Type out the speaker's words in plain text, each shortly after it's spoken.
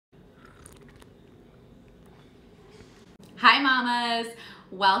Hi mamas,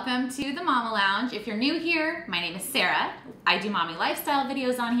 welcome to the Mama Lounge. If you're new here, my name is Sarah. I do mommy lifestyle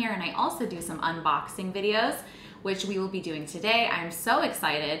videos on here and I also do some unboxing videos, which we will be doing today. I'm so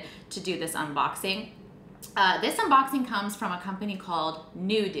excited to do this unboxing. This unboxing comes from a company called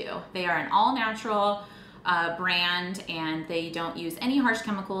NUDU. They are an all-natural brand and they don't use any harsh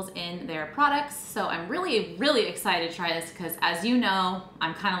chemicals in their products. So I'm really excited to try this because, as you know,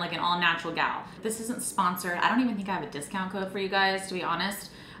 I'm kind of like an all-natural gal. This isn't sponsored. I don't even think I have a discount code for you guys, to be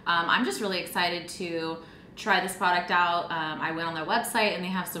honest. I'm just really excited to try this product out. I went on their website and they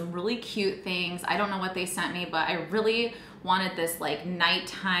have some really cute things. I don't know what they sent me, but I really wanted this like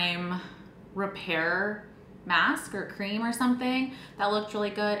nighttime repair mask or cream or something that looked really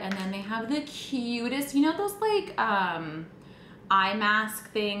good. And then they have the cutest, you know, those like eye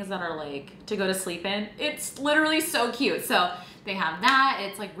mask things that are like to go to sleep in. It's literally so cute. So they have that.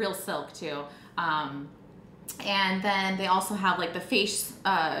 It's like real silk too. And then they also have like the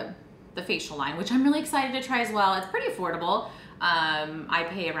facial line, which I'm really excited to try as well. It's pretty affordable. I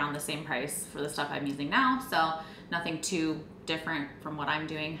pay around the same price for the stuff I'm using now, so nothing too different from what I'm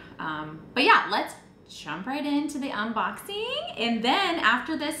doing. But yeah, let's jump right into the unboxing. And then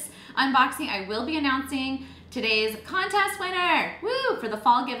after this unboxing, I will be announcing today's contest winner. Woo! For the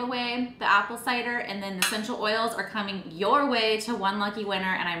fall giveaway, the apple cider and then the essential oils are coming your way to one lucky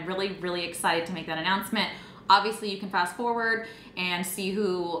winner, and I'm really excited to make that announcement. Obviously, you can fast forward and see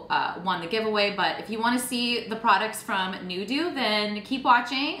who won the giveaway, but if you want to see the products from NUDU, then keep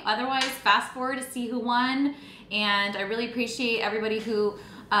watching. Otherwise, fast forward to see who won. And I really appreciate everybody who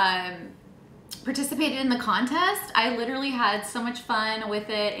participated in the contest. I literally had so much fun with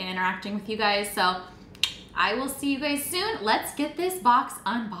it and interacting with you guys, so I will see you guys soon. Let's get this box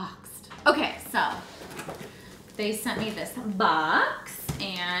unboxed. Okay, so they sent me this box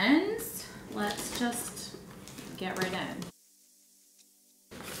and let's just get right in.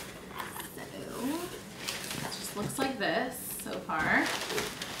 So it just looks like this so far.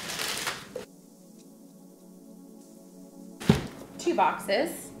 2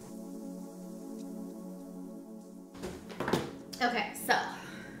 boxes. Okay, so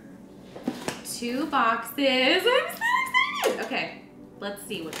 2 boxes. I'm so excited. Okay, let's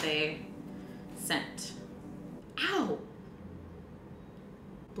see what they sent. Ow!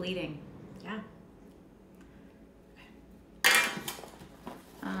 Bleeding. Yeah. Okay.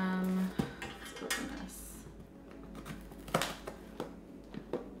 Let's open this.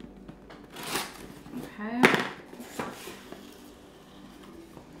 Okay.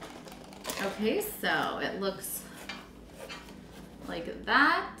 Okay, so it looks like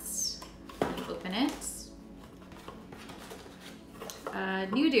that. Let me open it.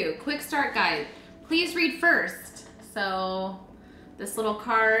 NUDU quick start guide. Please read first. So this little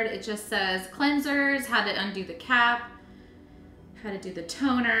card, it just says cleansers, how to undo the cap, how to do the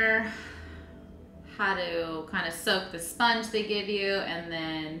toner, how to kind of soak the sponge they give you, and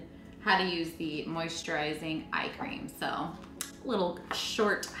then how to use the moisturizing eye cream. So a little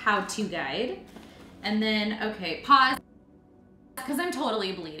short how-to guide. And then, okay, pause, because I'm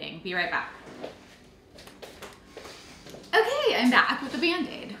totally bleeding. Be right back. Okay, I'm back with the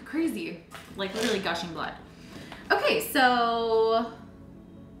Band-Aid. Crazy, like literally gushing blood. Okay, so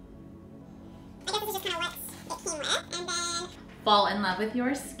I guess this is just kind of what it came with, and then fall in love with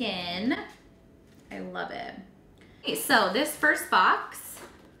your skin. I love it. Okay, so this first box,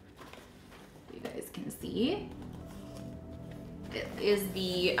 you guys can see, it is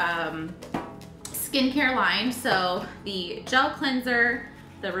the skincare line. So the gel cleanser,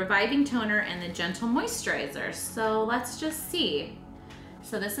 the reviving toner, and the gentle moisturizer. So let's just see.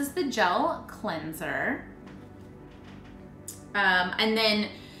 So this is the gel cleanser. And then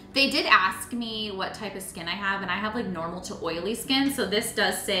they did ask me what type of skin I have, and I have like normal to oily skin. So this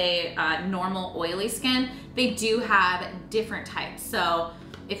does say normal oily skin. They do have different types. So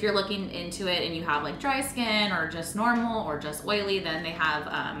if you're looking into it and you have like dry skin or just normal or just oily, then they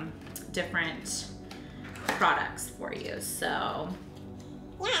have different products for you. So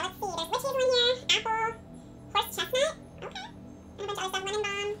yeah, let's see. There's witches one here, apple, horse chestnut, okay, and a bunch of other stuff, lemon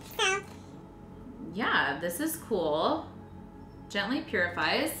balm. So yeah, this is cool. Gently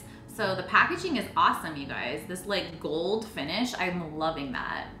purifies. So the packaging is awesome, you guys. This like gold finish, I'm loving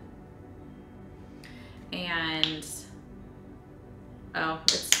that. And oh,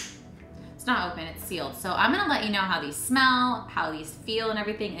 it's not open, it's sealed. So I'm gonna let you know how these smell, how these feel and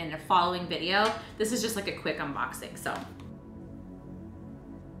everything in a following video. This is just like a quick unboxing, so.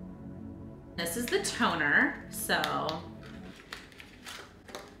 This is the toner, so.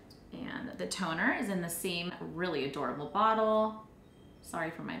 And the toner is in the same really adorable bottle.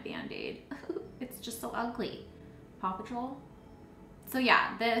 Sorry for my Band-Aid. It's just so ugly. Paw Patrol. So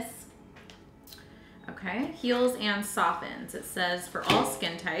yeah, this, okay, heals and softens. It says for all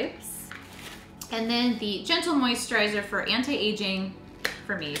skin types. And then the gentle moisturizer for anti-aging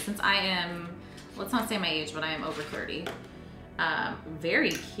for me, since I am, let's not say my age, but I am over 30.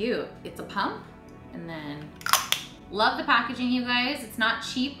 Very cute. It's a pump, and then love the packaging, you guys. It's not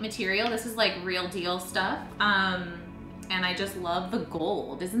cheap material. This is like real deal stuff. And I just love the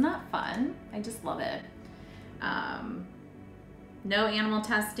gold. Isn't that fun? I just love it. No animal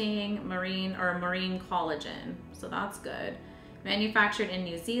testing, marine collagen. So that's good. Manufactured in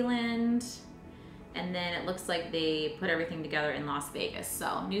New Zealand. And then it looks like they put everything together in Las Vegas.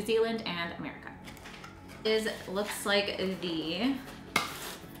 So New Zealand and America. Looks like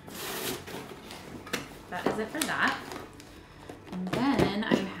that is it for that. And then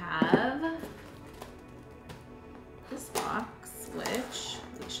I have this box, which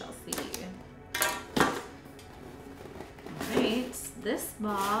we shall see. All right, this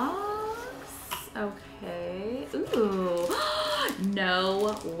box, okay. Ooh,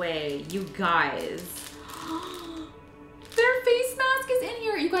 no way, you guys. Their face mask is in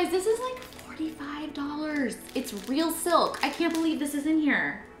here. You guys, this is like $45. It's real silk. I can't believe this is in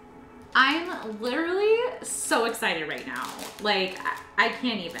here. I'm literally so excited right now. Like, I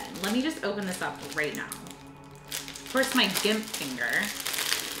can't even. Let me just open this up right now. Of course, my gimp finger.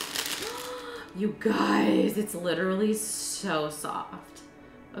 You guys, it's literally so soft.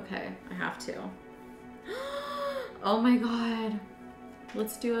 Okay, I have to. Oh my God.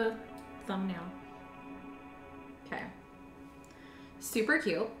 Let's do a thumbnail. Okay. Super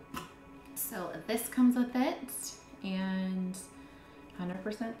cute. So this comes with it, and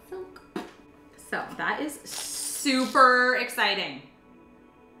 100% silk. So that is super exciting.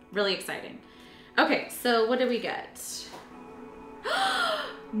 Really exciting. Okay, so what did we get?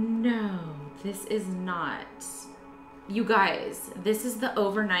 No, this is not. You guys, this is the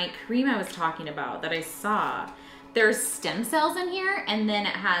overnight cream I was talking about that I saw. There's stem cells in here, and then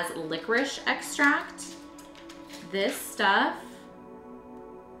it has licorice extract. This stuff.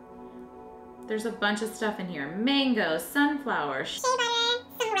 There's a bunch of stuff in here. Mango, sunflower, shea butter,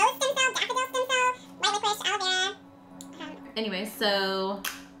 some rose stem cell, daffodil stem cell, white licorice, aloe vera. Anyway, so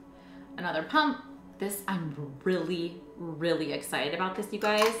another pump. This, I'm really, really excited about this, you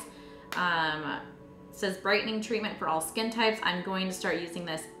guys. It says brightening treatment for all skin types. I'm going to start using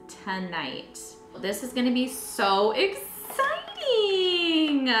this tonight. This is gonna be so exciting.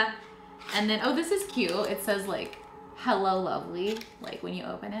 And then, oh, this is cute. It says like, hello lovely, like when you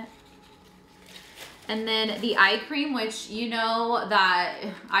open it. And then the eye cream, which you know that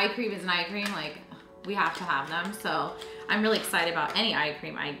eye cream is an eye cream, like we have to have them. So I'm really excited about any eye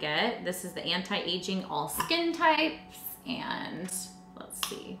cream I get. This is the anti-aging all skin types. And let's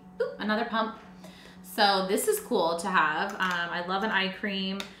see, ooh, another pump. So this is cool to have. I love an eye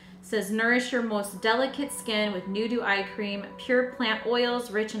cream. It says nourish your most delicate skin with NUDU eye cream, pure plant oils,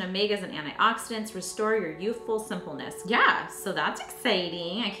 rich in omegas and antioxidants, restore your youthful simpleness. Yeah, so that's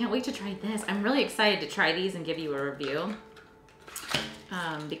exciting. I can't wait to try this. I'm really excited to try these and give you a review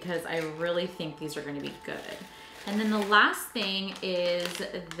because I really think these are gonna be good. And then the last thing is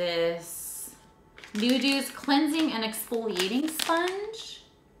this NUDU's cleansing and exfoliating sponge.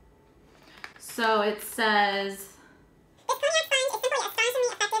 So it says,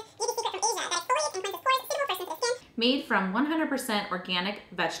 made from 100% organic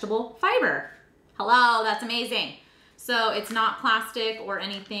vegetable fiber. Hello, that's amazing. So it's not plastic or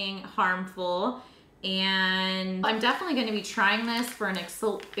anything harmful. And I'm definitely gonna be trying this for an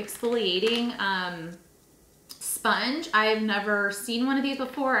exfoliating sponge. I've never seen one of these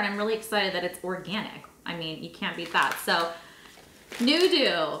before, and I'm really excited that it's organic. I mean, you can't beat that. So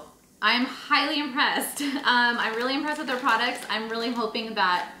NUDU, I'm highly impressed. I'm really impressed with their products. I'm really hoping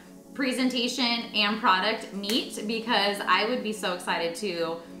that presentation and product meet, because I would be so excited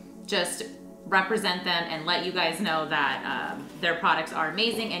to just represent them and let you guys know that their products are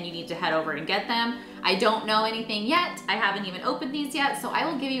amazing and you need to head over and get them. I don't know anything yet. I haven't even opened these yet, so I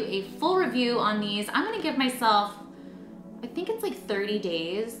will give you a full review on these. I'm gonna give myself, I think it's like 30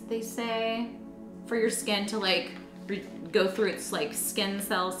 days, they say, for your skin to like go through its like skin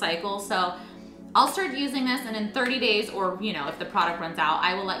cell cycle. So I'll start using this, and in 30 days, or you know, if the product runs out,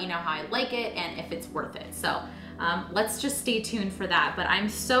 I will let you know how I like it and if it's worth it. So let's just stay tuned for that. But I'm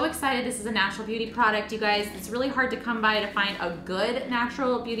so excited. This is a natural beauty product, you guys. It's really hard to come by to find a good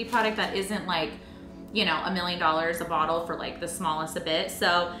natural beauty product that isn't like, you know, $1 million a bottle for like the smallest a bit.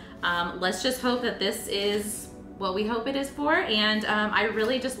 So let's just hope that this is what we hope it is for. And I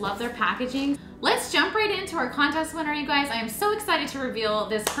really just love their packaging. Let's jump right into our contest winner, you guys. I am so excited to reveal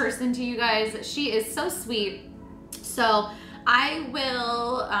this person to you guys. She is so sweet. So I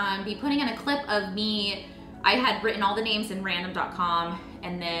will be putting in a clip of me. I had written all the names in random.com,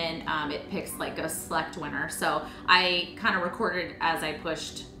 and then it picks like a select winner. So I kind of recorded as I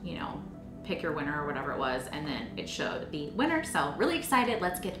pushed, you know, pick your winner or whatever it was, and then it showed the winner. So really excited.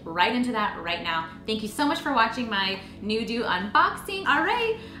 Let's get right into that right now. Thank you so much for watching my NUDU unboxing. All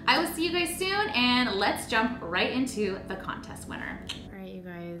right, I will see you guys soon, and let's jump right into the contest winner. All right, you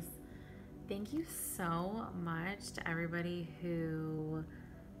guys, thank you so much to everybody who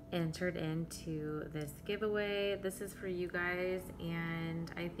entered into this giveaway. This is for you guys, and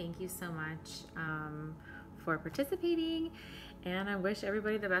I thank you so much for participating, and I wish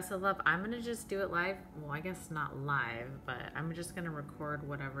everybody the best of luck. I'm gonna just do it live. Well, I guess not live, but I'm just gonna record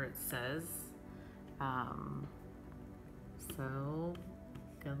whatever it says. So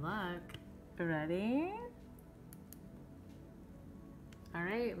good luck. Ready? All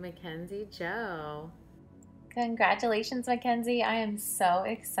right, Mackenzie Joe. Congratulations, Mackenzie. I am so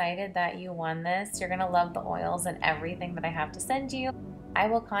excited that you won this. You're gonna love the oils and everything that I have to send you. I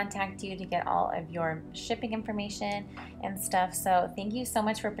will contact you to get all of your shipping information and stuff. So thank you so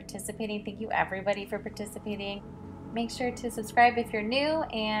much for participating. Thank you everybody for participating. Make sure to subscribe if you're new,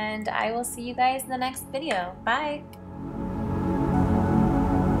 and I will see you guys in the next video. Bye.